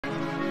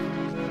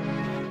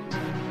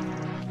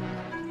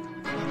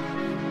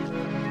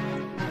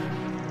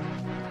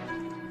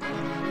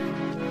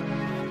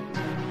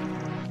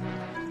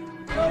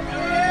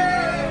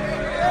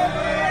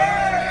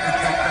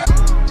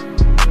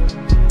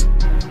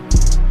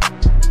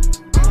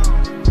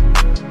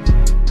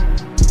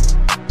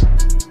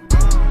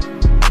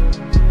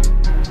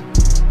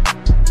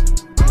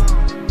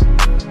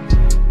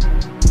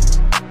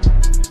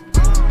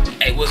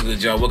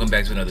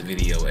back to another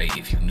video. Hey,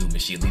 if you're new,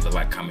 make sure you leave a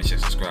like, comment, share,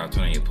 subscribe,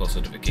 turn on your post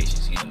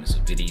notifications so you don't miss a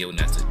video.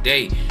 Now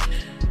today,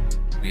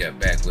 we are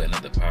back with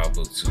another Power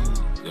Book 2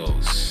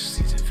 Ghost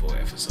Season 4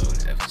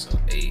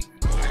 episode 8,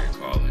 whatever you're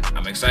calling.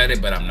 I'm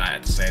excited, but I'm not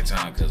at the same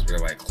time because we're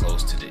like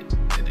close to the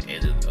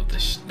end of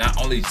the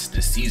not only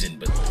the season,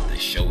 but the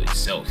show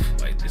itself.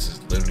 Like, this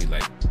is literally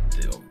like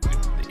the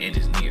end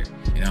is near.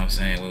 You know what I'm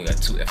saying? We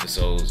got 2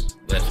 episodes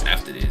left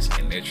after this,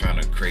 and they're trying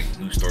to create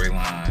new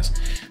storylines.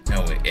 You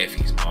know, with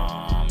Effie's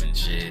mom and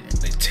shit,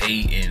 and like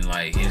Tate and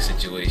like his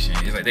situation.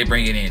 It's like they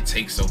bring it in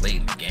Tate so late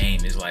in the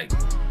game. It's like,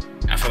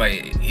 I feel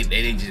like they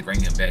didn't just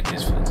bring him back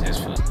just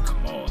for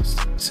Kamal's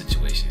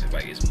situation. It's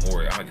like it's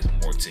more. I think it's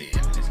more to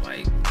him. And it's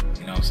like,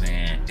 you know what I'm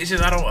saying? It's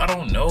just I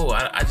don't know.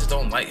 I just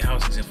don't like how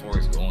season 4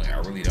 is going. I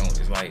really don't.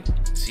 It's like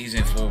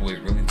season 4 was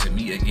really, to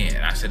me, again,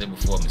 and I said it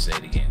before, I'm gonna say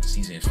it again.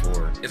 Season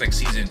 4. It's like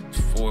season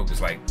 4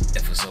 was like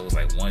episodes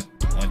like 1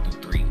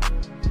 through 3,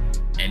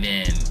 and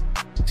then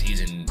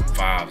season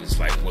 5 is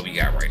like what we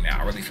got right now.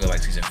 I really feel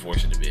like season 4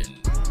 should have been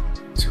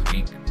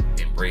Tariq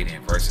and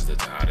Brayden versus the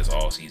Tejadas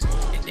all season,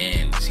 and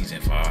then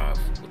season 5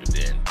 would have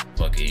been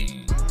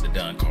fucking the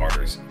Dunn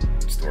Carter's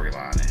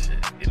storyline and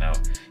shit. You know,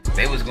 if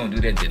they was gonna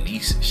do that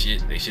Denise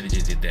shit, they should have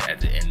just did that at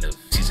the end of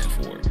season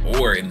 4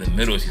 or in the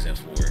middle of season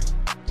 4.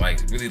 Like,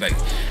 really, like,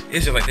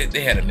 it's just like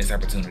they had a missed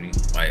opportunity.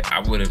 Like, I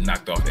would have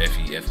knocked off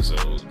Effie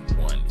episode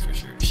 1 for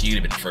sure. She'd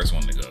have been the first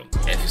one to go.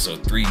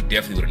 Episode 3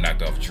 definitely would have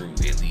knocked off Drew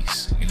at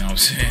least. You know what I'm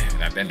saying?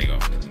 Not that nigga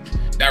off.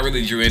 Not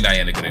really. Drew and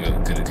Diana could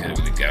have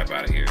really got up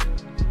out of here.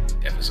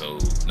 Drew,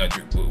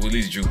 well, at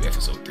least Drew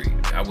episode 3.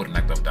 I would have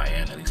knocked off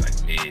Diana at least like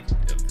mid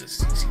of the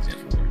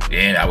season 4.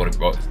 Then I would have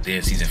brought.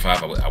 Then season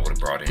 5, I would have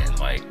brought in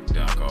like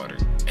Dunn Carter,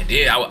 and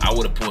then I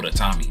would have pulled a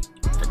Tommy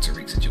for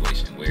Tariq's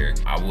situation, where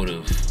I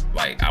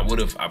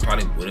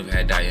probably would have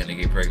had Diana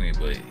get pregnant,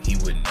 but he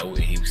wouldn't know it.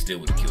 He still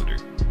would have killed her.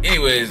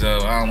 Anyways, I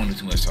don't want to do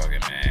too much talking,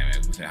 man.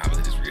 We're gonna hop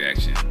into this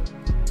reaction.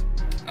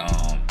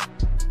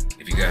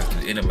 If you guys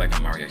end up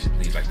liking my reaction,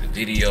 please like the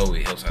video.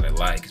 It helps out a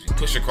lot because we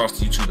push across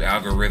the YouTube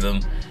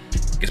algorithm.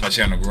 Gets my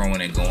channel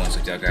growing and going. So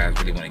if y'all guys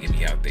really want to get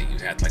me out there, you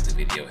have to like the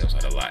video. It helps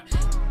out a lot.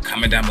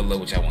 Comment down below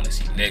what y'all want to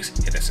see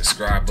next. Hit that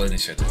subscribe button,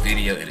 share the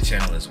video and the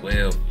channel as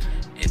well.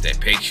 Hit that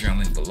Patreon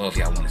link below if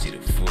y'all want to see the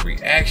full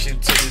reaction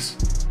to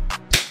this.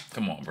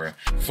 Come on, bro.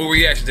 Full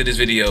reaction to this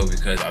video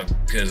because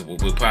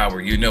with Power,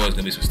 you know it's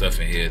gonna be some stuff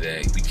in here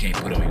that we can't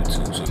put on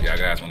YouTube. So if y'all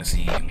guys want to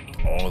see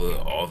all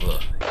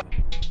the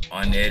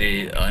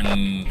unedited,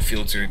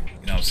 unfiltered,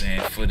 you know what I'm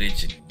saying,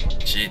 footage and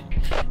shit,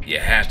 you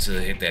have to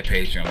hit that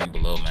Patreon link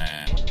below,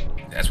 man.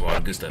 That's where all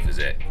the good stuff is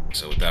at.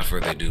 So without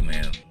further ado,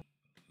 man,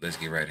 let's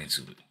get right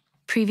into it.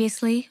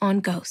 Previously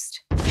on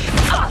Ghost. The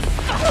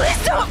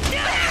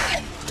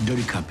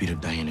dirty cop beat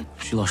up Diana.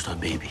 She lost her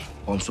baby.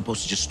 Well, I'm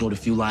supposed to just snort a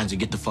few lines and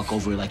get the fuck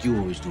over it like you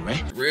always do,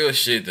 right? Real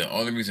shit, the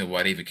only reason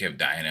why they even kept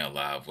Diana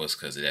alive was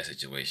because of that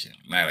situation.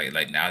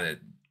 Like now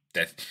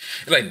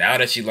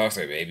that she lost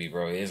her baby,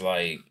 bro,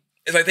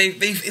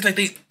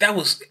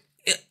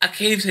 I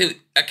can't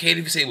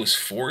even say it was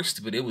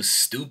forced, but it was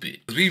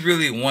stupid. We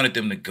really wanted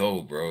them to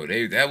go, bro.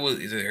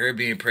 Her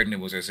being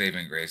pregnant was her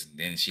saving grace, and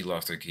then she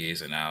lost her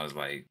kids, and I was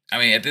like, I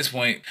mean, at this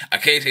point, I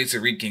can't say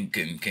Tariq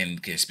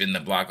can spin the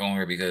block on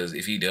her, because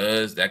if he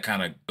does, that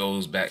kind of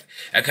goes back.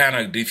 That kind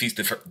of defeats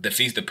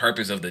the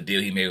purpose of the deal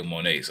he made with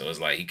Monet. So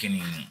it's like he can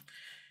even,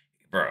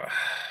 bro.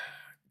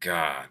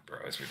 God, bro,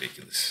 it's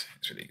ridiculous.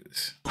 It's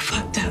ridiculous.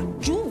 Fuck that.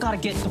 You gotta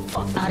get the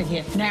fuck out of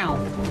here now.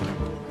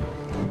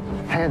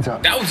 Hands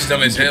up. That was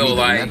dumb as hell.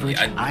 Like,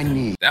 I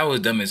need. That was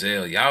dumb as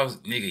hell.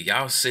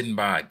 Y'all sitting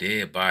by a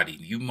dead body.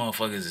 You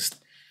motherfuckers is,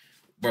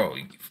 bro,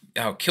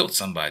 y'all killed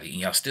somebody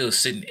and y'all still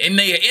sitting in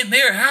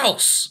their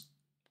house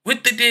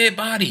with the dead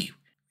body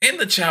and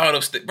the child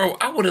upstairs. Bro,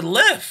 I would have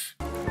left.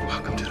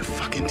 Welcome to the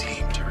fucking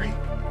team, Tariq.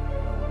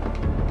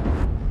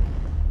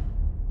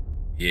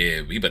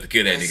 Yeah, we about to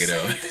kill that nigga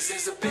though.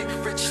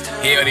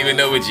 He don't even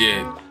know it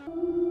yet.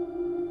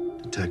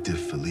 Detective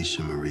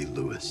Felicia Marie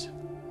Lewis.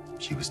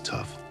 She was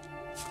tough.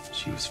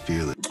 She was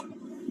fearless.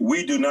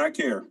 We do not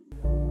care.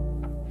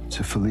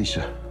 To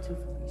Felicia.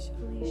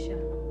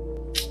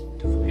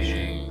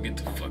 Man, get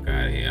the fuck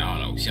out of here. I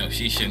don't know.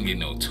 She shouldn't get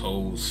no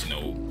toast,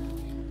 no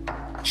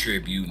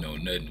tribute, no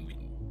nothing.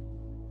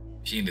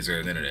 She didn't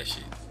deserve none of that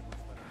shit.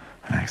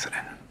 An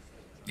accident.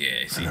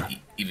 Yeah, see,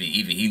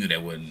 even he knew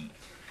that wasn't.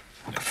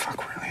 What the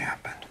fuck really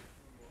happened?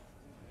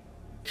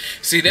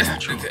 See, that's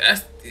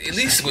at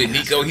least with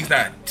Nico, he's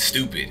not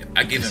stupid.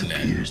 I give him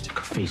that. I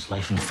could face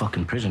life in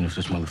fucking prison if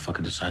this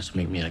motherfucker decides to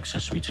make me an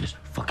accessory to this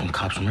fucking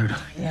cop's murder.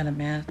 Yeah,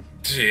 man.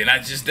 Shit,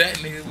 not just that,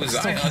 nigga. It was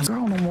Zion.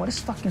 Girl no more. This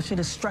fucking shit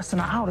is stressing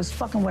her out. It's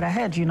fucking with her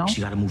head, you know?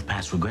 She gotta move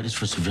past regret. It's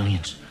for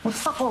civilians. What the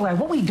fuck all that?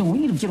 What we doing? We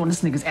need to get on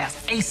this nigga's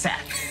ass ASAP.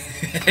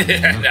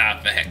 Nah,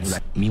 facts.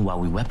 Meanwhile,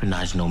 we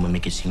weaponize Noma,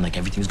 make it seem like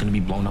everything's gonna be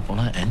blown up on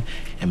her end,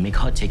 and make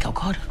her take out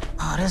Carter.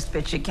 Oh, this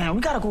bitch again.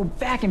 We gotta go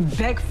back and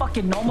beg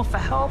fucking Noma for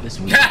help.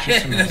 Listen, we gotta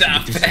kiss him and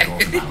get this thing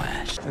off of our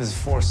ass. This is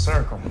Fourth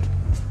Circle.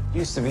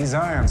 Used to be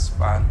Zion's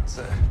spot. It's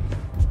a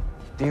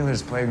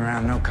dealer's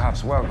playground, no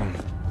cops welcome.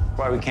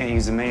 Why we can't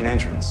use the main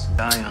entrance?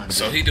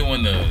 So he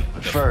doing the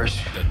first,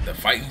 the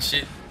fighting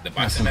shit, the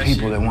boxing some that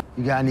people shit. that want.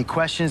 You got any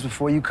questions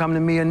before you come to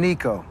me or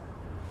Nico?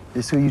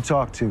 This who you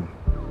talk to.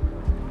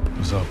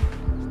 What's up?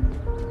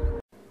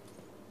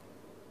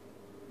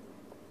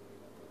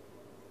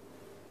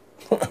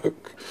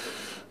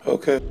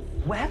 Okay.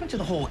 What happened to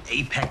the whole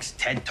Apex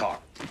TED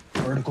Talk?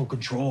 Vertical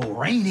control,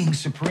 reigning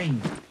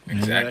supreme.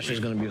 Exactly. That shit's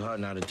gonna be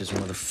hard now that this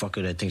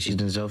motherfucker that thinks he's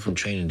Denzel from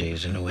Training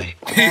Days in a way.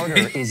 Carter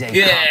is a cop,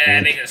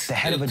 the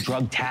head of a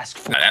drug task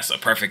force. Now, that's a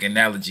perfect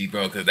analogy,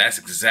 bro, because that's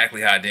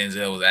exactly how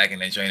Denzel was acting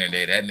in Training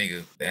Day.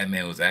 That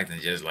man was acting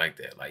just like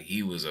that. Like,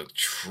 he was a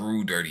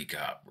true dirty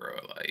cop, bro.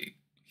 Like,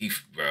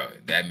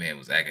 that man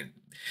was acting.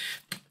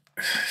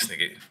 This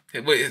nigga,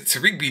 but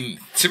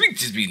Tariq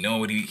just be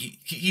knowing what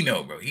he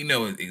know, bro. He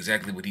know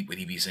exactly what he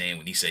be saying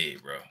when he say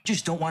it, bro.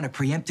 Just don't want a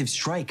preemptive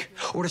strike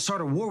or to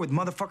start a war with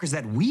motherfuckers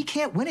that we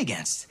can't win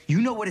against.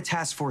 You know what a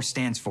task force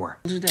stands for.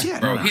 Yeah,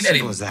 Bro, no, he not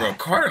even, bro,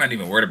 Carter not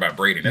even worried about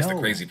Brady. That's the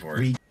crazy part.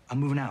 Reed, I'm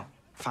moving out,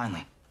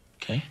 finally.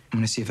 Okay. I'm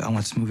gonna see if Elle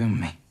wants to move in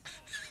with me.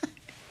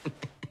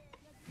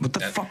 What the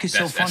fuck is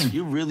so funny?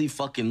 You're really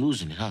fucking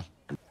losing it, huh?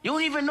 You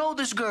don't even know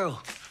this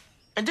girl.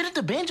 And didn't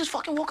the band just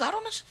fucking walk out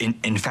on us?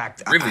 In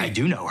fact, Really? I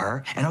do know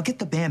her, and I'll get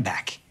the band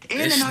back. And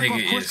This the knockoff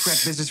nigga course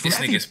correct business from this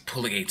Effie. nigga's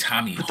pulling a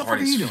Tommy What the hard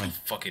fuck are you as doing?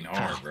 fucking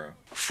hard, bro.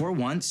 For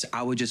once,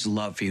 I would just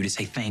love for you to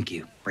say thank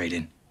you,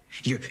 Brayden.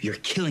 You're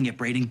killing it,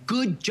 Brayden.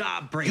 Good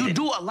job, Brayden. You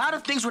do a lot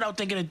of things without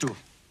thinking it through.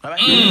 All right?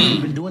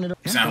 You've been doing it.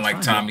 Sound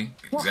like Tommy.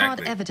 What hard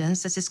Exactly.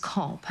 evidence does this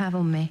cop have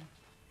on me?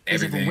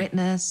 Is it a Everything.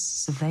 witness,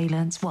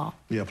 surveillance, what?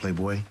 Yeah,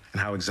 Playboy.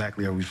 And how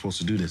exactly are we supposed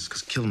to do this?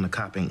 Because killing a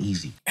cop ain't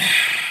easy.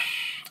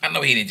 I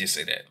know he didn't just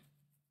say that.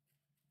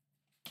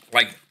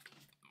 Like,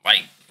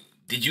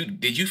 did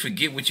you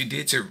forget what you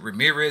did to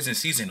Ramirez in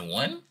season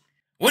 1?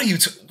 What? You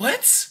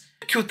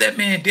killed that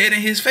man dead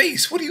in his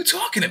face. What are you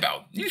talking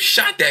about? You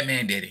shot that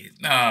man dead in his.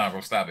 Nah, bro,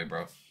 stop it,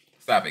 bro.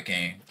 Stop it,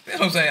 Kane. That's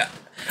what I'm saying.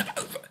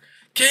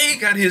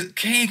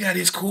 Kane got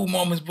his cool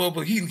moments, bro,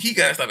 but he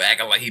gotta stop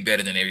acting like he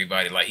better than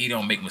everybody. Like, he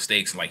don't make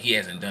mistakes. Like, he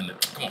hasn't done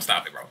it. Come on,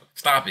 stop it, bro.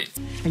 Stop it.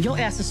 And your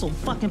ass is so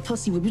fucking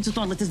pussy. We just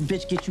don't let this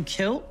bitch get you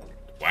killed.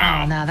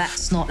 Wow. Oh, now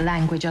that's not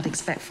language I'd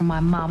expect from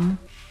my mum.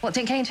 What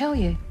did Kane tell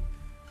you?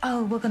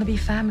 Oh, we're gonna be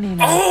family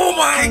now. Oh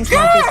my Kane's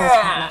God! my business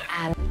partner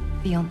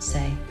and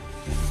fiance.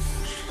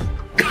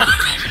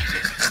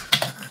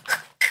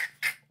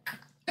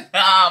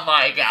 Oh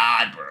my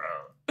God,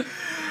 bro.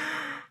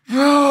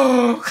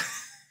 Bro.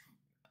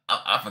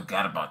 I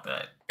forgot about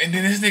that. And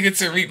then this nigga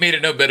Tariq made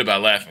it no better by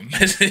laughing.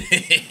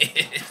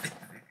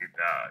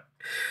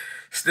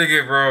 This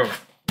nigga, bro.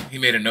 He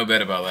made it no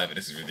better by laughing.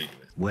 This is ridiculous.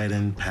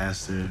 Wedding,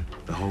 pastor,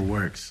 the whole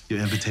works. Your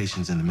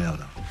invitation's in the mail,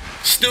 though.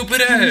 Stupid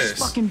This ass.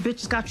 fucking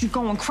bitch got you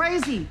going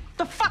crazy.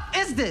 The fuck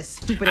is this?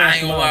 Stupid I ass.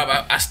 ain't gonna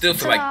lie, I still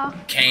feel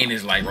like Kane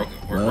is like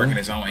working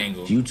his own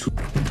angle. You two.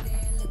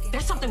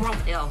 There's something wrong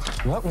with Elle.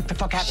 What the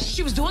fuck happened?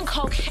 She was doing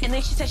coke, and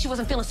then she said she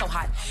wasn't feeling so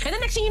hot. And the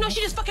next thing you know,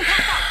 she just fucking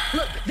passed out.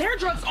 Look, there are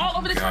drugs all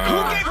over this. God.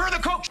 Who gave her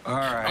the coke? All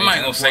right. I'm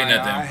not gonna say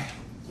nothing.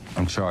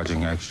 I'm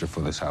charging extra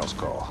for this house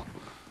call.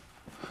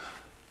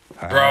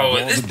 Bro,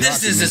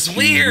 this is just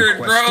weird,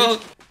 bro.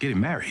 Getting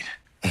married.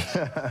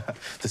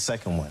 The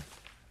second one.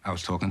 I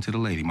was talking to the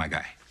lady, my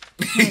guy.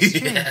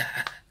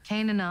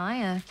 Kane and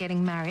I are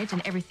getting married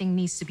and everything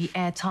needs to be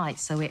airtight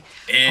so it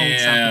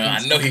holds up Damn, I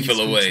against know the he feel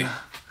police away.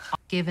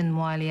 Given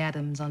Wiley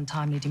Adams'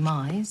 untimely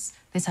demise,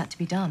 this had to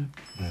be done.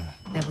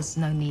 There was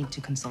no need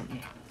to consult you.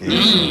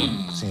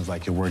 Yeah, Seems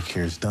like your work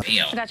here is done.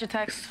 Damn. I got your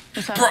text.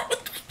 What's up? Bro,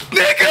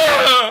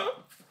 nigga!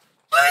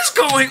 What is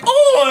going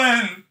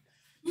on?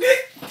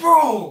 Nick,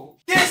 bro,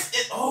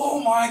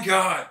 oh my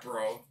God,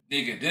 bro.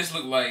 Nigga, this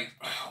look like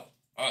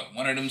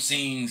one of them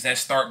scenes that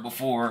start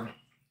before,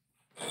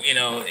 you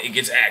know, it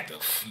gets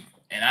active.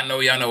 And I know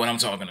y'all know what I'm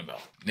talking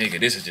about. Nigga,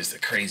 this is just a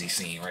crazy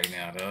scene right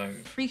now,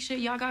 dog. Freak shit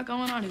y'all got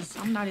going on is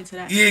I'm not into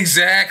that. Yeah,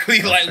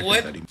 exactly. Like,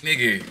 what?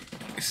 Nigga,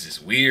 this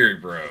is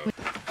weird, bro.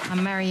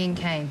 I'm marrying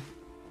Kane.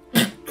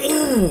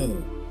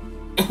 Ooh.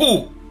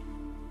 Ooh.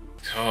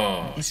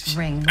 Oh, This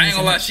ring. I ain't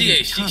gonna lie, means she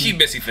everything's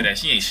messy for that.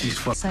 She ain't shit.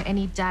 coming. So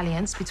any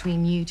dalliance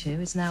between you two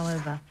is now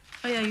over.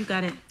 Oh yeah, you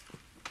got it.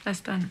 That's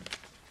done.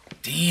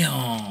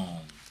 Damn.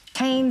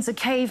 Kane's a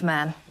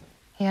caveman.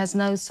 He has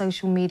no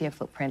social media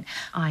footprint.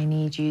 I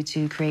need you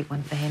to create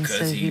one for him so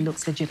 'Cause he he-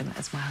 looks legitimate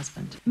as my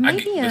husband. But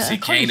Maybe see, a Kane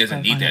college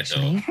doesn't need profile, that,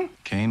 actually.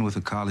 Kane with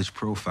a college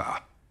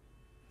profile.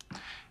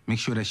 Make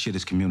sure that shit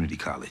is community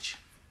college.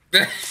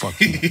 Fuck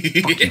you.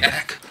 Fuck you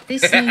back.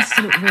 This needs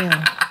to look real.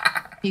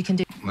 You can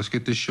do. Let's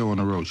get this show on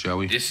the road, shall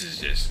we? This is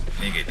just,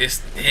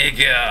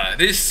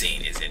 this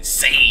scene is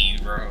insane,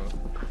 bro.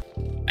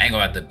 I ain't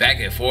gonna lie, the back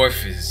and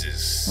forth is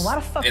just, Why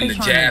the fuck and they the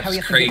trying to jabs hurry is up and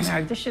get crazy.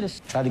 married? This shit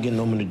is. Tried to get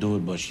Norman to do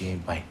it, but she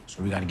ain't bite.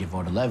 So we gotta give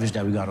all the leverage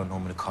that we got on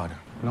Norman to Carter.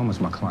 Norman's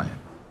my client.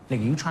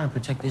 Nigga, you trying to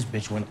protect this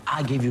bitch when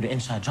I gave you the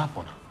inside drop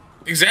on her.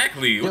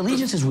 Exactly. The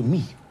allegiance is with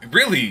me.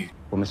 Really?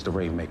 Well, Mr.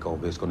 Ray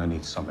makeover is gonna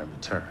need some in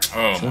return.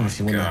 Oh So my if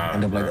you wanna God,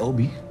 end up like bro.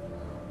 Obi,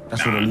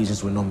 that's what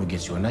allegiance with Norman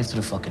gets you. A knife to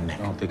the fucking neck.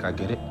 I don't think I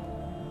get it.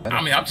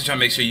 I mean, I'm just trying to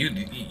make sure you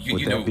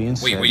know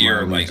where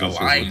your like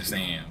aligned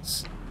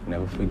stands.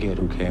 Never forget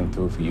who came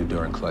through for you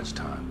during clutch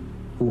time.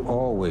 Who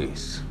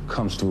always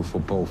comes through for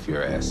both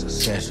your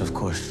asses. Yes, of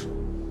course.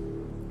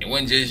 It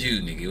wasn't just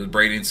you, nigga. It was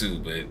Brayden too,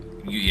 but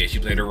yeah, she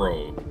played a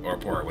role or a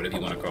part, whatever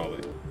you want to call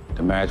it.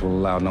 The marriage will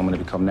allow Noma to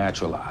become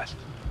naturalized.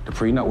 The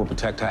prenup will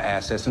protect her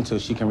assets until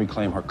she can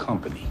reclaim her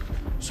company.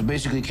 So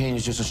basically, Kane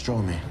is just a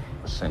straw man.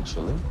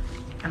 Essentially.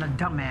 And a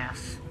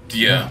dumbass.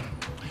 Yeah.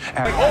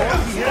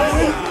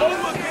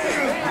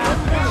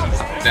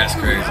 That's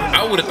crazy.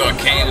 I would have thought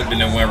Kane would have been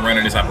the one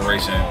running this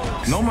operation.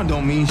 Noma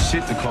don't mean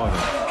shit to Carter.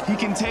 He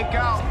can take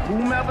out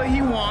whomever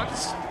he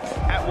wants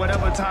at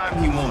whatever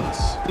time he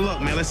wants.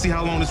 Look, man, let's see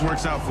how long this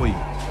works out for you.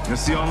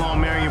 Let's see how long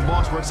Marion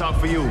Boss works out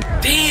for you.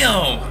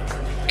 Damn!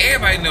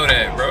 Everybody know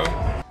that, bro.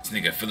 This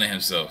nigga feeling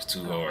himself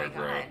too hard,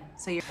 bro.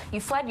 So you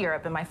fled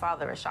Europe and my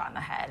father was shot in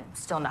the head.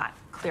 Still not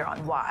clear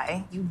on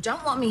why. You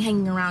don't want me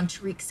hanging around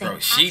Tariq St. Bro,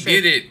 she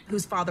did it.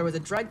 Whose father was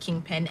a drug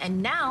kingpin,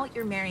 and now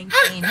you're marrying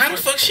Kane. How the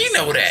fuck she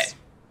know that?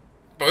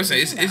 Bro, it's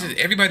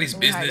everybody's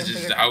business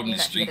is out in the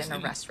streets.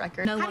 An arrest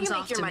record. No How do one's you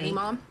make after your money, me.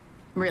 Mom?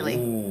 Really?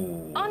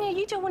 Ooh. Anya,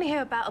 you don't want to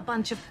hear about a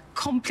bunch of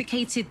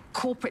complicated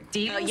corporate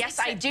deals? Yes,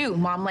 I do,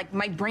 Mom. Like,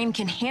 my brain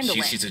can handle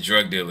it. She's a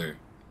drug dealer.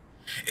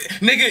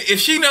 Nigga, if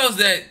she knows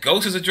that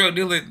Ghost is a drug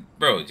dealer,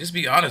 bro, just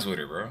be honest with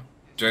her, bro.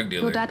 Drug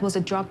dealer. Your dad was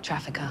a drug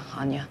trafficker,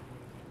 Anya.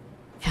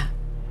 Yeah.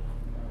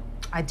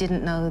 I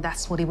didn't know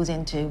that's what he was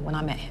into when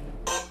I met him.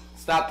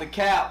 Stop the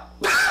cap.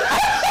 Stop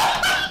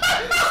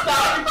the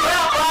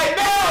cap right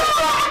now.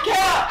 Stop the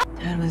cap.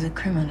 Dad was a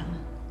criminal.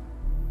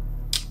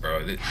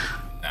 Bro,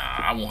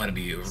 I want her to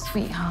be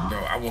sweetheart. Bro,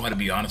 I want her to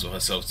be honest with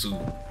herself too.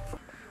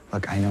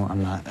 Look, I know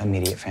I'm not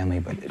immediate family,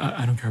 but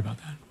I don't care about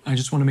that. I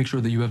just want to make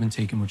sure that you haven't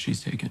taken what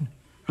she's taken.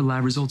 Her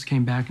lab results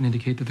came back and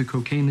indicate that the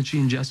cocaine that she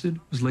ingested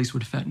was laced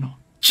with fentanyl.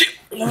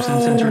 We've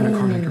since sent her into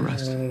cardiac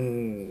arrest.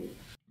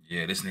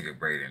 Yeah, this nigga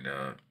Brayden,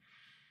 dog.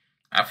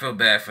 I feel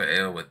bad for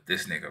L with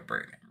this nigga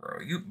Brayden,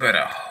 bro. You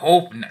better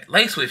hope not.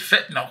 Laced with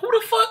fentanyl. Who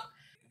the fuck?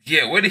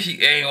 Yeah, where did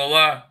she, ain't gonna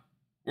lie,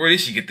 where did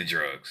she get the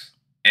drugs?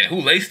 And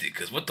who laced it?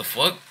 Cause what the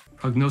fuck?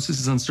 Prognosis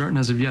is uncertain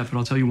as of yet, but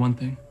I'll tell you one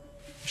thing.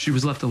 If she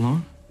was left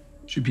alone,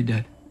 she'd be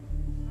dead.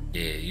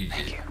 Yeah,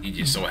 you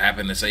just so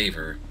happened to save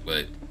her.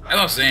 But that's what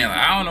I'm saying. Like,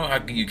 I don't know how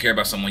can you care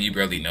about someone you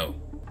barely know.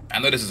 I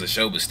know this is a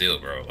show, but still,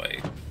 bro.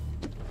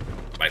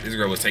 Like this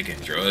girl was taking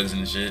drugs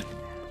and shit.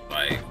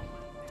 Like,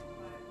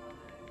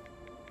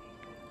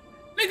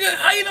 nigga,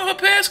 how you know her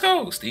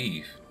passcode?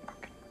 Steve.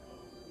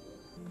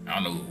 I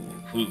don't know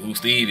who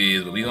Steve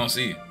is, but we gonna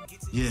see.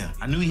 Yeah,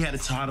 I knew he had a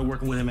tired of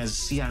working with him as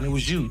a CI, and it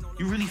was you.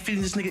 You really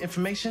feeding this nigga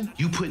information?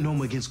 You put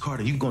Noma against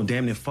Carter. You gonna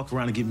damn near fuck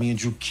around and get me and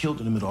Drew killed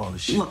in the middle of all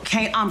this shit. Look,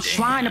 Kane, I'm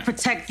trying to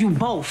protect you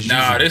both.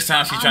 Nah, this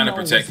time she's trying to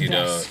protect you,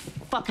 dog.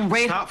 Fucking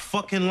Ray. Stop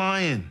fucking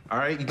lying, all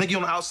right? You think you're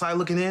on the outside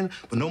looking in,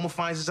 but Noma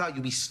finds us out,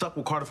 you'll be stuck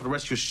with Carter for the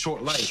rest of your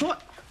short life.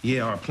 Short?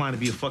 Yeah, or applying to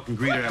be a fucking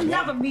greeter at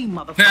Never Walmart. me,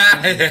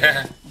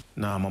 motherfucker.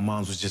 Nah, my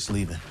mom's was just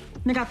leaving.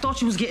 Nigga, I thought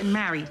you was getting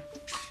married.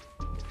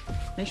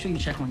 Make sure you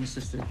check on your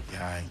sister.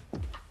 Yeah, all right.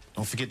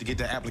 Don't forget to get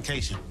that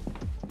application.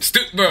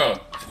 Bro,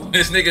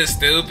 this nigga's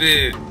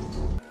stupid.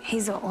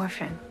 He's an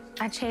orphan.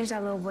 I changed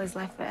that little boy's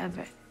life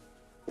forever.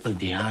 Look,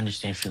 dear, I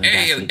understand feeling bad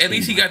Hey, for the at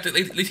least kid, he got the.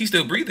 At least he's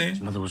still breathing.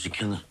 His mother was a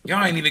killer.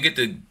 Y'all ain't even get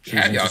to She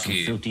was have y'all into some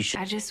kid. filthy shit.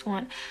 I just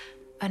want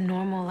a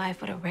normal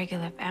life with a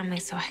regular family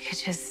so I could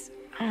just,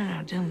 I don't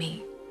know, do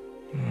me.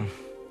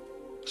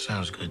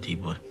 Sounds good,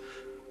 D-boy.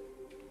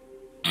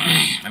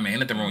 I mean, ain't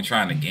nothing wrong with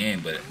trying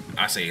again, but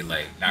I say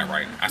like not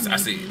right.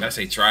 I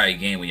say try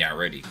again when y'all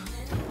ready.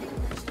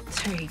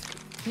 Tariq,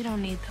 we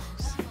don't need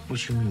those.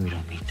 What you mean we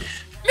don't need this?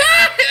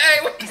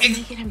 Is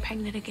me getting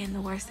pregnant again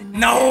the worst thing?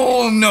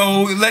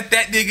 No, let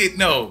that nigga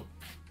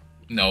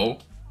no.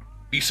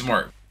 Be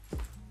smart.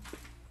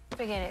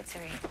 Forget it,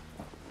 Tariq.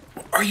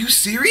 Are you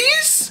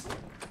serious?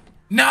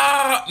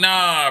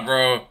 Nah,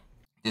 bro.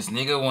 This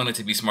nigga wanted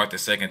to be smart the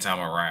second time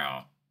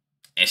around,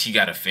 and she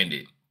got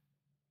offended.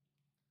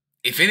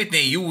 If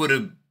anything, you would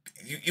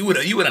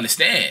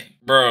understand,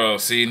 bro.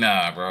 See,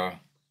 nah,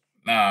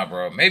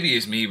 bro. Maybe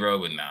it's me, bro,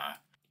 but nah.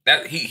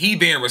 That he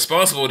being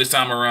responsible this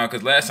time around,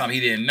 because last time he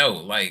didn't know.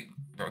 Like,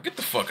 bro, get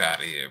the fuck out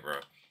of here, bro.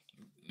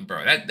 Bro,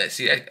 I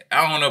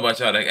don't know about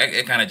y'all.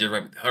 That kind of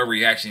just her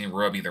reaction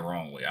rubbed me the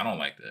wrong way. I don't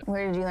like that.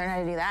 Where did you learn how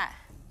to do that?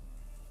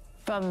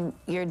 From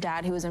your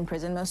dad who was in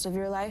prison most of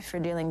your life for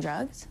dealing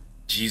drugs?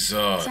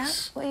 Jesus. Is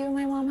that what you and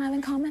my mom have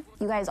in common?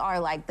 You guys are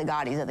like the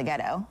Gaudis of the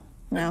ghetto,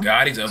 no?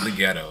 Gaudis of the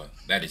ghetto.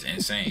 That is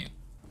insane.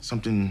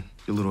 Something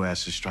your little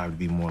ass should strive to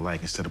be more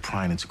like instead of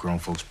prying into grown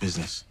folks'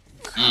 business.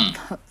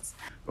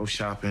 Go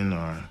shopping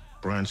or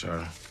brunch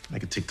or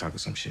make a TikTok or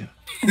some shit.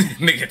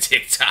 Make a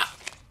TikTok.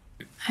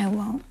 I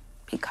won't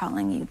be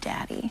calling you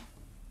daddy.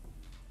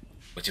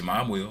 But your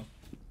mom will.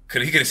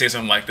 He could have said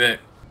something like that.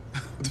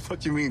 What the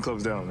fuck you mean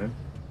closed down, man?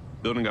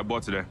 Building got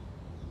bought today.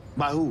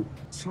 By who?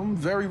 Some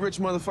very rich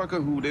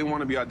motherfucker who they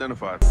want to be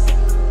identified.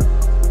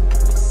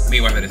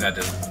 Meanwhile, that is not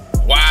doing.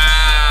 Wow,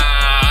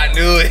 I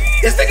knew it.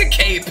 This nigga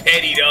K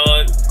Petty,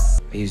 dog.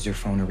 I used her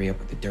phone to re-up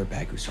with the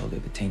dirtbag who sold her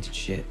the tainted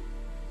shit.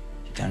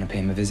 Down to pay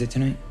him a visit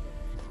tonight?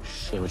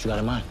 Shit, what you got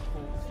in mind?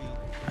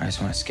 I just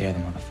want to scare the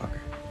motherfucker.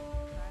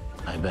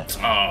 I bet.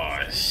 Oh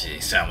shit, he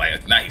sound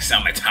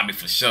like Tommy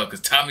for sure. Cause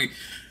Tommy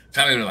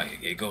was like,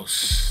 it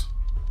goes.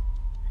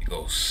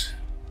 Wait.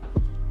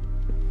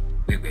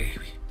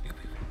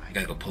 You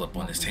gotta go pull up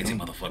on this tainted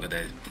motherfucker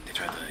that they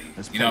tried to.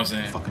 You know what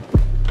I'm saying?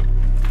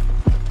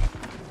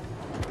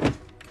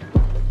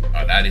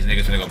 Oh, now these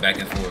niggas finna go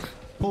back and forth.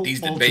 These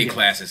debate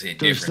classes hit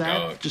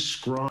different,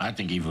 dog. I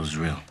think evil is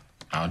real.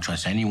 I don't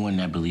trust anyone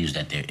that believes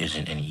that there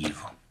isn't any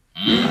evil.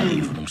 They're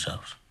evil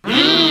themselves. To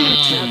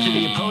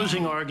the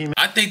opposing argument.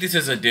 I think this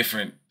is a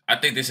different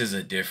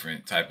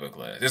type of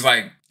class. It's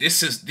like this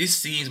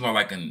seems more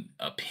like an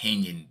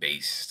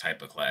opinion-based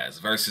type of class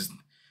versus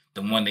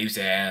the one they used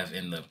to have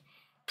in the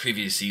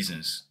previous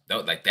seasons.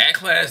 Like that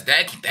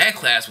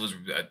class was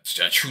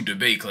a true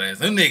debate class.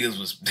 Them niggas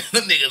was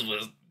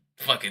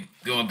fucking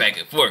going back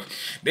and forth.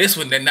 This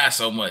one, they're not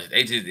so much.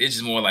 It's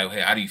just more like,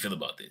 hey, how do you feel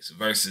about this?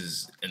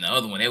 Versus in the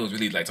other one, they was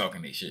really like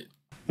talking their shit.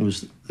 It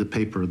was the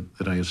paper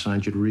that I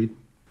assigned you to read.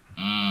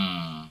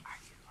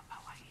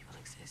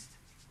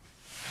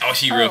 Oh,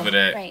 she real for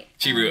that. Right.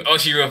 She real. Oh,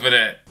 she real for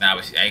that. Nah,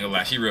 but I ain't gonna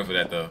lie, she real for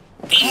that though.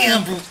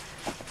 Damn, bro.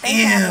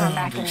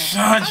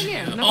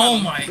 Oh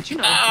my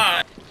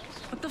god.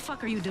 What the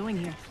fuck are you doing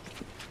here?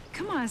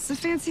 Come on, it's a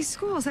fancy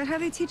school. Is that how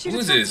they teach you Who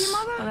to is talk this? to your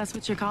mother? Oh, that's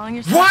what you're calling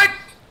yourself? What?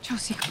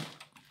 Josie.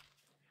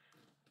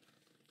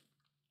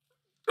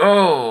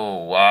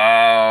 Oh,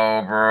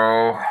 wow,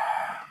 bro.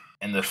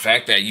 And the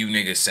fact that you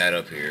niggas sat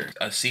up here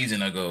a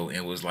season ago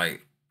and was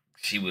like,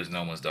 she was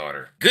Noma's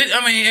daughter. Good,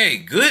 I mean, hey,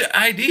 good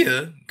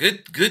idea.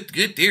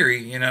 Good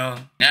theory, you know.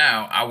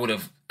 Now, I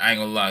ain't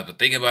gonna lie, but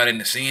thinking about it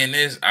and seeing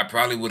this, I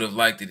probably would have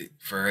liked it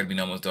for her to be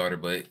Noma's daughter,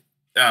 but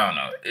I don't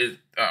know. I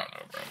don't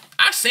know, bro.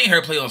 I seen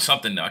her play on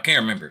something though. I can't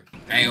remember.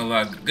 I ain't gonna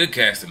lie. Good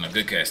casting, though.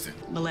 Good casting.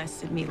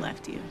 Molested me,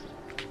 left you.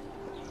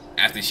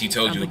 After she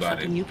told you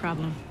about it. New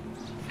problem.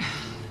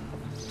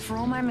 For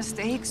all my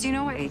mistakes, you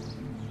know, I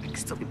can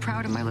still be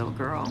proud of my little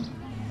girl.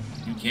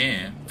 You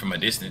can, from a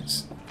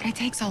distance. It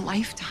takes a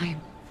lifetime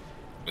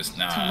But to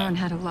nah. learn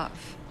how to love.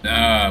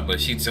 Nah,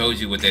 but she told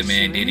you what that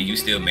man did and you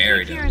still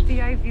married Here him. at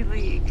the Ivy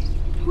League.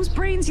 Whose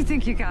brains you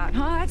think you got,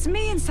 huh? That's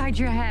me inside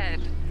your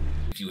head.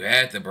 If you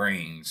had the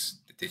brains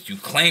that you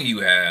claim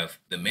you have,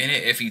 the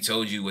minute Effie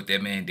told you what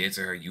that man did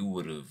to her, you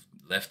would have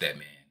left that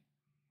man.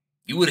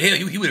 You would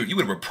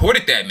have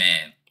reported that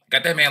man.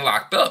 Got that man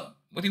locked up.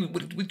 What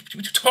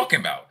you talking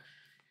about?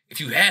 If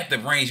you had the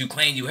brains you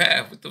claim you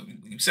have,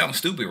 you sound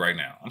stupid right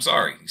now. I'm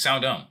sorry. You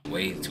sound dumb.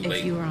 Way too late.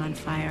 If you were on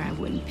fire, I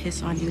wouldn't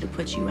piss on you to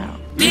put you out.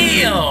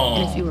 Damn!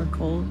 And if you were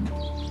cold,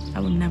 I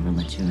would never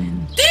let you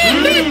in.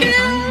 Damn! If I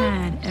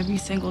had every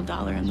single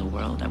dollar in the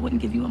world, I wouldn't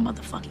give you a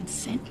motherfucking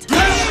cent.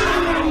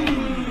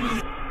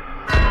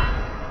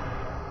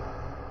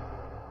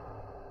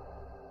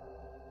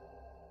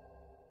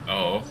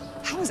 Oh.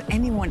 How is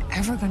anyone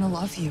ever gonna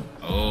love you?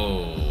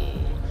 Oh.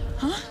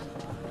 Huh?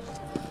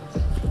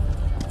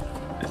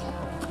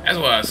 That's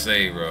why I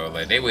say, bro.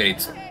 Like they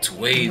waited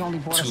way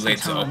too late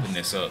to open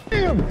this up.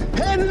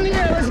 Hands in the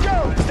air, let's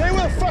go. They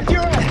will fuck you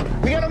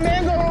up. We got a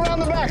man going around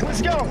the back.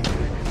 Let's go.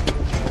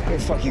 Where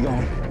the fuck you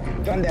going?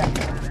 Gun down.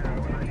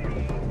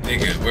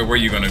 Nigga, where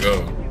you gonna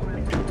go?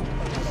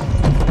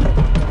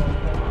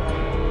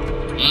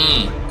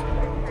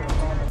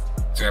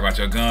 Sorry about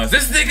your guns.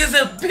 This nigga's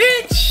a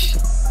bitch.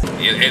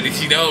 Yeah, at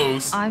least he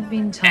knows. I've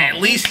been told. At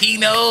least he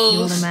knows.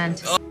 You're the man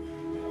to...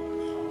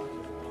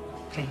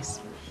 Please,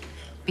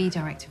 be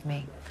direct with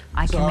me.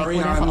 I can Sorry,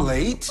 make whatever... I'm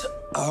late.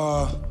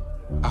 I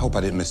hope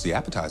I didn't miss the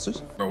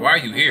appetizers. But why are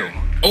you here?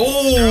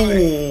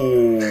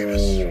 Oh!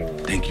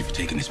 Thank you for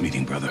taking this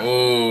meeting, brother.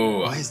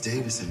 Oh! Why is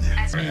Davis in there?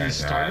 As many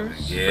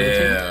starters?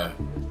 Yeah.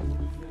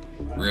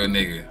 Real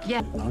nigga.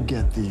 Yeah. I'll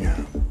get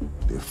the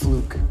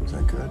fluke. Is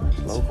that good?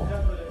 Local. All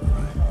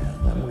right. Yeah.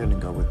 Then we're gonna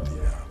go with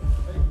the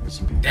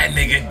that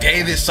nigga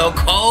Davis so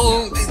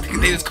cold. This nigga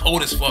Davis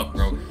cold as fuck,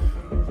 bro.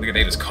 Nigga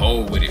Davis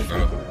cold with it,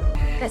 bro.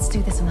 Let's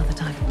do this another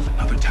time.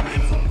 Another time.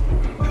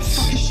 Where the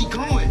fuck is she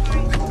going?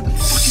 What the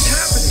fuck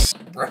is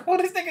happening? Bro,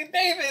 this nigga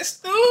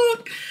Davis,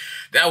 dude.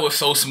 That was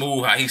so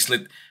smooth how he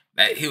slid.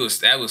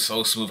 That was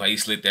so smooth how he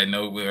slid that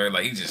note with her.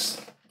 Like he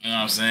just, you know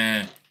what I'm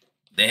saying?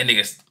 That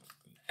nigga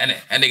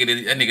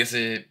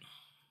said,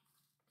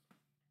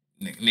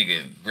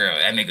 nigga, bro,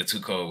 that nigga too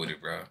cold with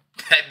it, bro.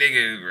 That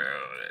nigga,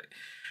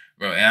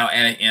 bro,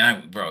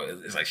 and bro,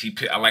 it's like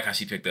I like how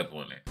she picked up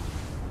on it.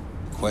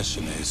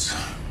 Question is,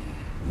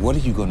 what are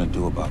you gonna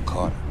do about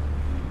Carter?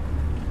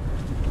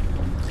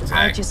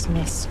 I just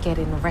missed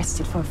getting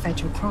arrested for a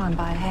federal crime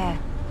by a hair.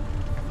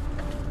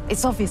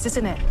 It's obvious,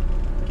 isn't it?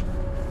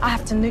 I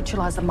have to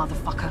neutralize the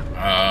motherfucker.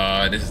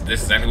 This is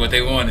exactly what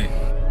they wanted.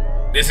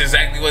 This is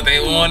exactly what they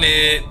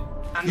wanted.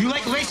 You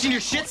like lacing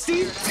your shit,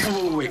 Steve?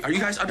 Wait, are you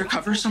guys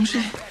undercover or some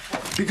shit?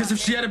 Because if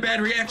she had a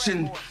bad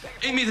reaction,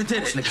 ain't me that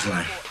did it. Niggas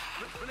lying.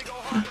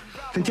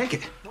 Then take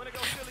it.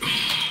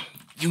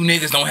 You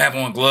niggas don't have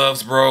on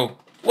gloves, bro.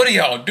 What are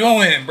y'all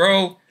doing,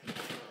 bro?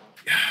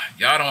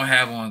 Y'all don't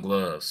have on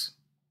gloves.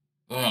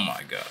 Oh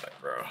my God,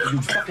 bro. You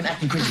fucking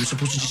acting crazy. You're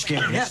supposed to just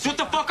scare him. That's what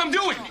the fuck I'm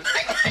doing.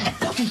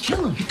 Fucking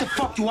kill him. What the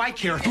fuck do I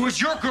care? If it was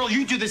your girl,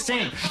 you do the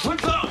same.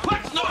 Let's go.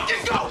 Let's go.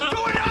 Just go.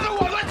 Do another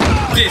one. Let's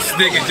go. This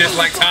nigga just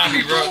like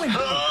Tommy, bro.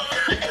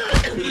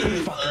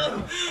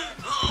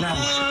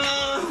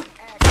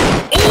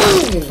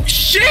 Oh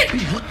shit!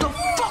 What the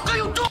fuck are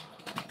you doing?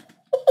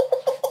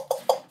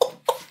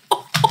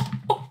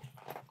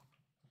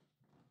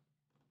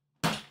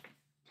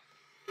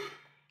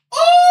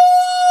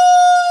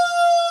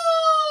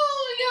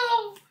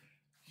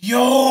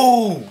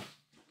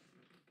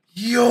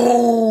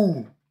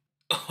 Yo.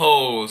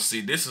 Oh,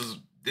 see, this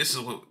is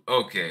what.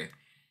 Okay.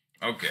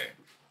 I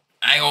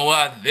ain't gonna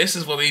lie. This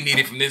is what we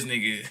needed from this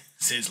nigga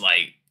since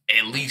like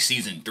at least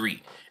season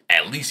 3.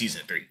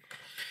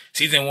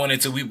 Season 1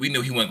 and 2, we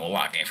knew he wasn't gonna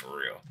lock in for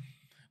real.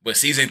 But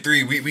season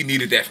 3, we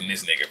needed that from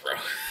this nigga, bro.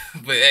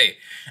 But hey,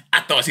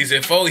 I thought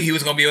season 4 he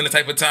was gonna be on the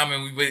type of time,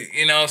 and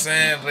you know what I'm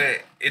saying.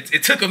 But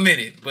it took a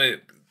minute.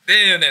 But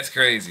damn, that's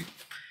crazy.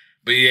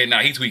 But yeah, nah,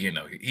 he tweaking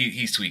though.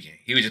 He's tweaking.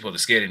 He was just supposed to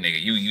scare the nigga.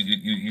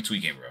 You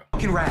tweaking, bro.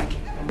 Fucking rag.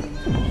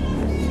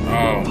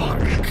 Oh my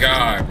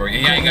God, bro.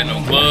 Y'all ain't got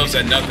no gloves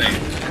or nothing.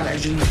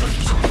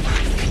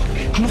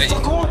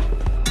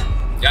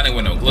 Y'all ain't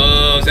with no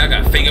gloves. Y'all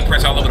got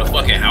fingerprints all over the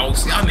fucking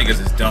house. Y'all niggas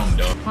is dumb,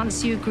 though.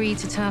 Once you agree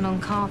to turn on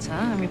Carter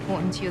and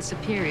report him to your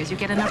superiors, you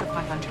get another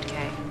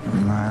 500K.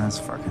 Nah, that's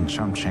fucking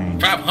chump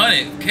change.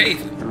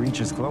 500K? The reach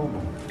is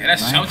global. Yeah,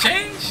 that's right? chump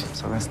change?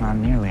 So that's not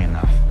nearly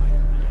enough.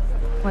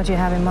 What do you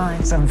have in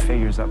mind? 7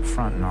 figures up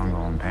front and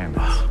ongoing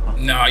payments.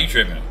 Nah, you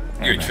tripping.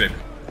 You're tripping.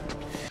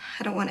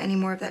 I don't want any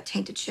more of that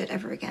tainted shit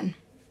ever again.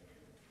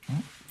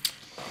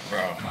 Bro.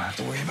 I don't have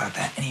to worry about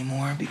that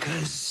anymore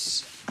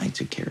because I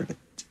took care of it.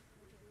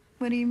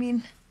 What do you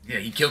mean? Yeah,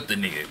 he killed the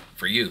nigga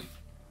for you.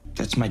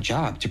 That's my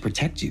job, to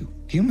protect you.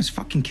 He almost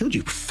fucking killed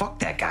you. Fuck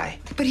that guy.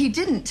 But he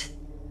didn't.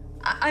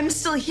 I'm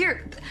still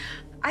here.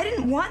 I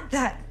didn't want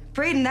that.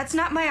 Brayden, that's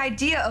not my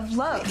idea of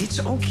love. It's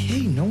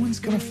okay. No one's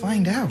gonna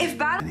find out. If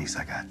battle... Denise,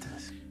 I got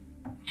this.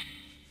 You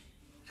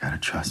gotta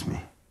trust me.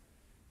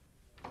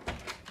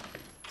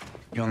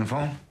 You on the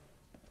phone?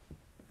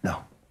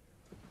 No.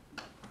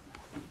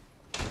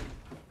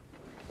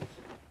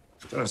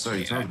 I saw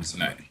you talking to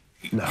somebody.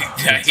 No.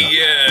 Yeah,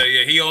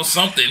 he on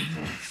something.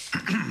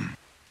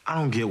 I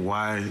don't get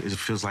why it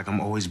feels like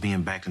I'm always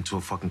being backed into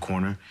a fucking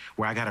corner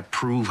where I gotta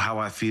prove how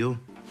I feel.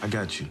 I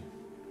got you.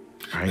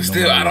 But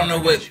still, I don't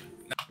know what.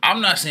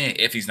 I'm not saying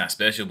Effie's not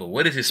special, but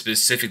what is it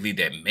specifically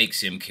that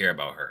makes him care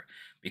about her?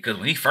 Because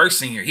when he first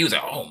seen her, he was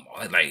like, oh,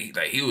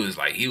 he was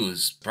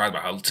surprised by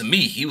her. To me,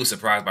 he was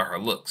surprised by her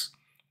looks,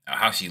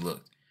 how she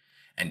looked,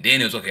 and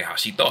then it was okay how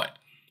she thought.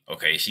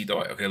 Okay, she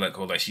thought,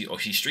 okay,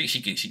 she's street.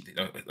 She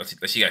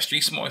got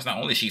street smart. It's not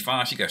only she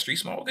fine, she got street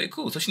smart. Okay,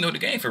 cool. So she know the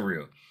game for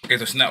real. Okay,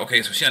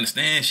 so she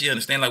understands. She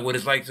understand like what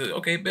it's like to.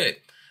 Okay, bet.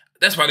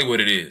 That's probably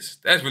what it is.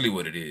 That's really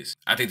what it is.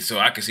 I think so.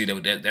 I can see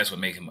that's what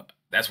makes him.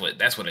 That's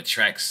what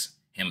attracts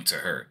him to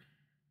her.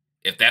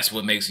 If that's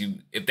what makes you.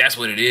 If that's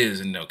what it is,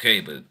 then okay.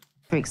 But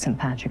Rick St.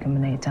 Patrick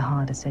and Renee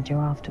Tejada said you're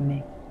after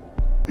me.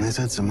 They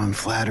said some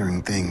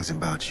unflattering things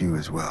about you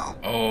as well.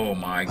 Oh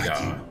my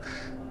God.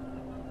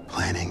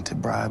 Planning to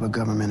bribe a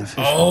government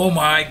official. Oh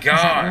my Is that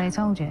what God. they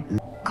told you?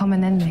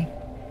 Common enemy.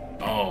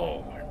 Oh.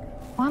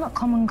 Why not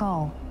common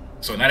goal?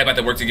 So now they about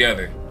to work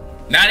together.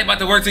 Now they about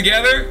to work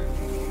together?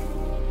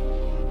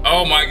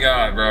 Oh my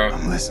God, bro.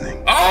 I'm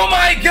listening. Oh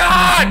my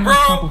God, bro.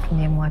 Trouble from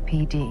the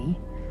NYPD.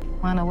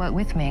 Why not work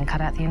with me and cut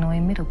out the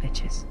annoying middle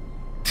bitches?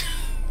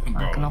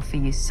 I can offer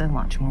you so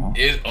much more.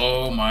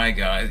 Oh my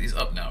God. He's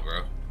up now,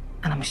 bro.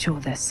 And I'm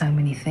sure there's so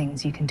many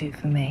things you can do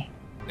for me.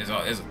 It's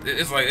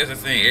a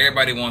thing.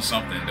 Everybody wants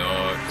something,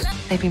 dog.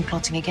 They've been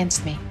plotting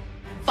against me.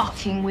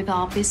 Fucking with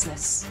our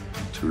business.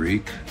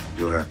 Tariq,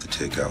 you'll have to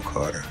take out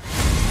Carter.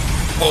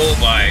 Oh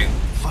my.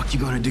 Fuck you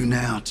gonna do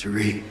now,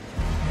 Tariq?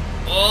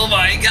 Oh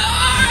my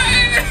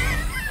God.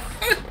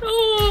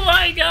 Oh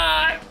my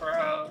God,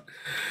 bro.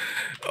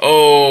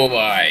 Oh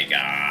my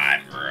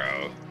God,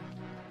 bro.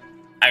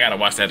 I gotta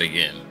watch that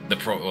again. The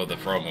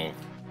promo.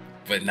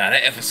 But nah,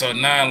 that episode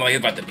 9, like, it's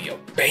about to be a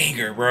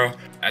banger, bro.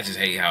 I just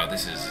hate how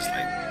this is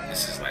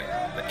like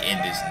the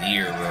end is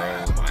near,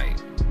 bro. Like,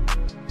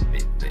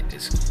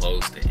 it's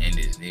close, the end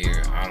is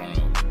near. I don't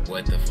know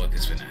what the fuck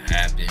is gonna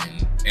happen.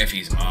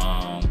 Effie's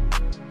mom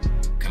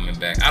coming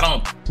back.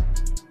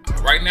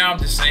 Right now I'm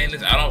just saying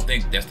this, I don't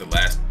think that's the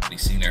last we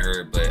seen of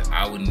her, but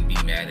I wouldn't be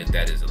mad if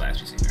that is the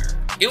last we seen of her.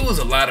 It was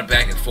a lot of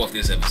back and forth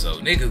this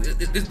episode. Nigga,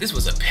 this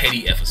was a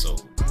petty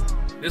episode.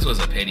 This was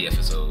a petty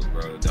episode,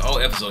 bro. The whole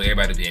episode,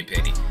 everybody being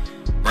petty.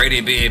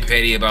 Brayden being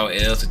petty about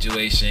Elle's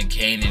situation.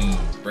 Kane and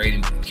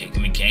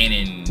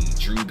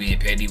Drew being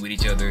petty with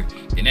each other.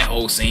 And that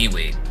whole scene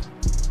with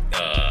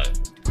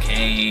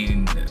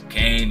Kane,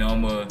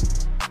 Noma,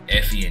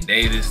 Effie, and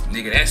Davis.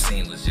 Nigga, that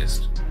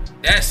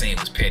scene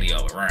was petty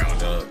all around,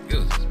 dog. It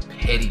was just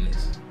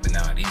pettiness. But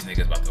nah, these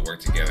niggas about to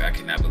work together. I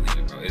cannot believe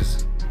it, bro.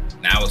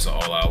 Now it's an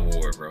all-out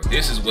war, bro.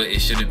 This is what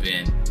it should have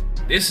been.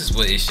 This is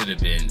what it should have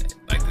been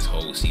like this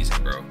whole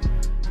season, bro.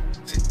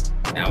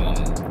 Now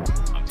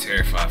I'm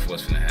terrified for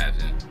what's gonna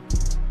happen.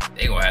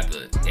 They gonna have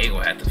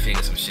to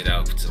figure some shit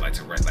out to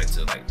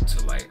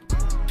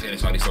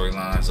finish all these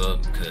storylines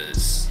up,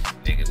 because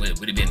nigga,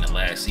 would have been the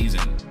last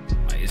season.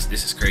 Like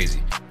this is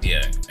crazy.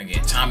 Yeah,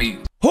 again,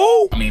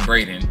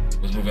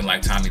 Brayden was moving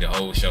like Tommy the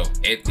whole show.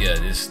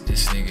 This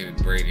nigga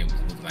Brayden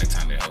was moving like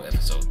Tommy the whole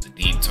episode. The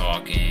deep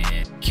talking,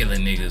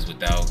 killing niggas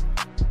without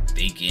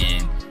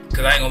thinking.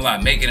 Cause I ain't gonna lie,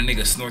 making a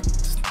nigga snort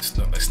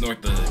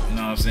the, you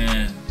know what I'm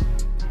saying,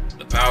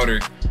 the powder.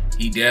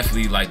 He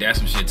definitely, like, that's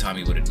some shit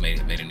Tommy would have made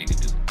a nigga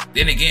do.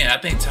 Then again, I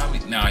think Tommy,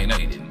 no, he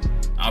didn't.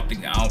 I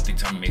don't think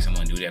Tommy made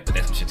someone do that, but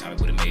that's some shit Tommy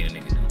would have made a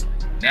nigga do.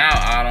 Now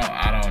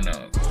I don't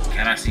know.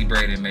 Can I see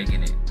Brayden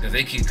making it? Cause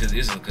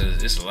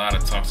it's a lot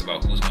of talks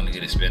about who's gonna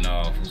get a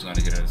spinoff, who's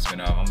gonna get a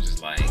spinoff. I'm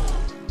just like,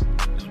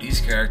 do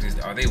these characters,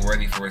 are they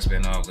worthy for a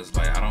spinoff? Cause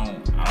like I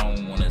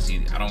don't want to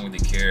see. I don't really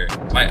care.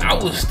 Like I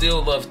would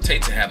still love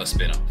Tate to have a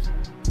spinoff.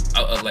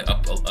 Like a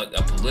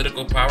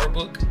political power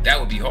book, that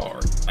would be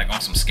hard. Like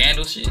on some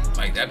scandal shit,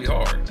 like that'd be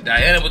hard.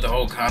 Diana with the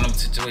whole condom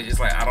situation, it's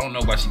like I don't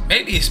know why she.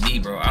 Maybe it's me,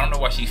 bro. I don't know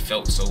why she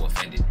felt so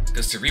offended.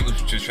 Cause Tariq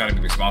was just trying to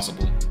be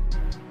responsible,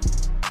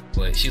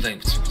 but she's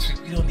like,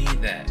 we don't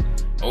need that.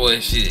 Oh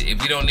shit,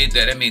 if we don't need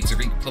that, that means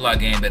Tariq pull-out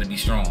game better be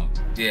strong.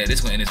 Yeah,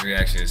 this one in this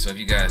reaction. So if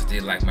you guys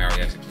did like my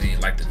reaction, please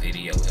like the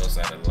video. It helps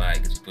out a lot.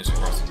 Gets pushed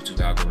across the YouTube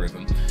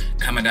algorithm.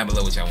 Comment down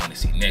below what y'all want to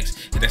see next.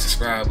 Hit that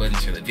subscribe button,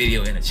 share the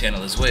video and the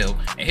channel as well.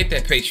 And hit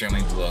that Patreon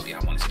link below if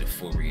y'all want to see the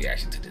full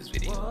reaction to this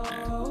video.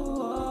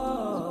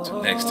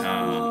 Until next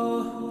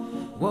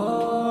time,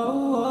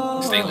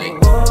 stay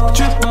lit.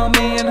 Drip on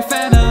me in the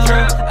phantom.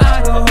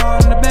 I go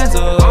hard in the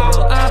benzo.